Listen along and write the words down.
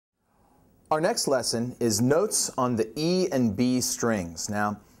Our next lesson is notes on the E and B strings.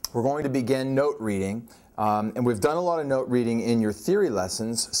 Now, we're going to begin note reading, and we've done a lot of note reading in your theory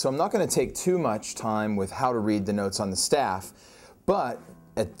lessons, so I'm not going to take too much time with how to read the notes on the staff, but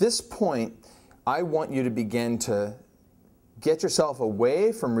at this point, I want you to begin to get yourself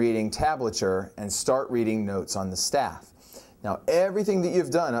away from reading tablature and start reading notes on the staff. Now, everything that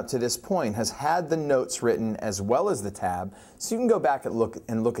you've done up to this point has had the notes written as well as the tab, so you can go back and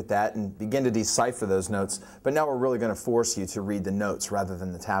look at that and begin to decipher those notes, but now we're really going to force you to read the notes rather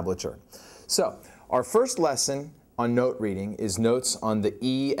than the tablature. So, our first lesson on note reading is notes on the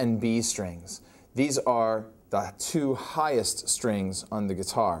E and B strings. These are the two highest strings on the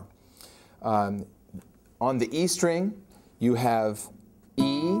guitar. On the E string, you have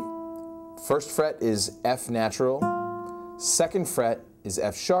E, first fret is F natural, second fret is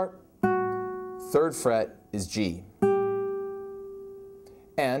F sharp, third fret is G.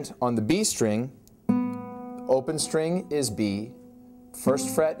 And on the B string, open string is B,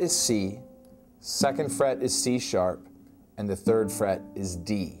 first fret is C, second fret is C sharp, and the third fret is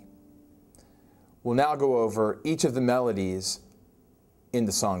D. We'll now go over each of the melodies in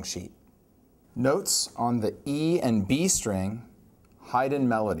the song sheet. Notes on the E and B string, Haydn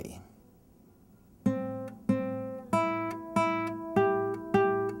melody.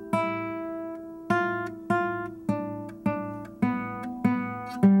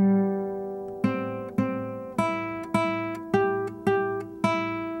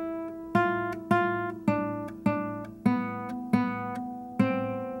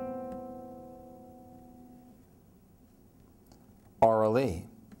 Orally.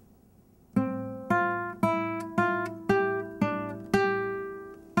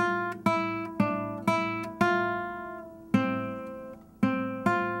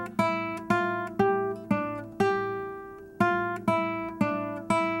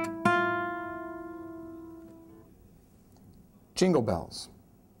 Jingle bells.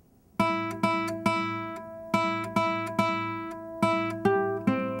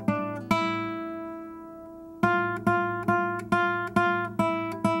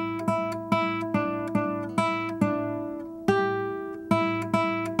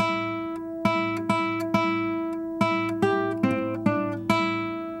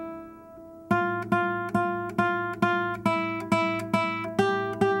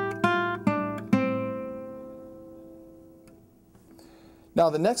 Now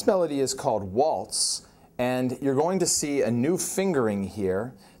the next melody is called Waltz, and you're going to see a new fingering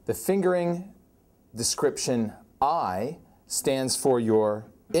here. The fingering description I stands for your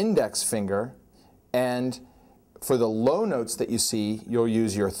index finger, and for the low notes that you see, you'll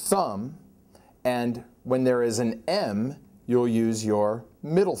use your thumb, and when there is an M, you'll use your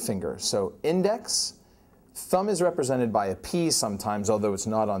middle finger. So index, thumb is represented by a P sometimes, although it's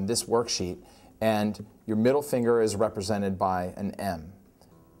not on this worksheet, and your middle finger is represented by an M.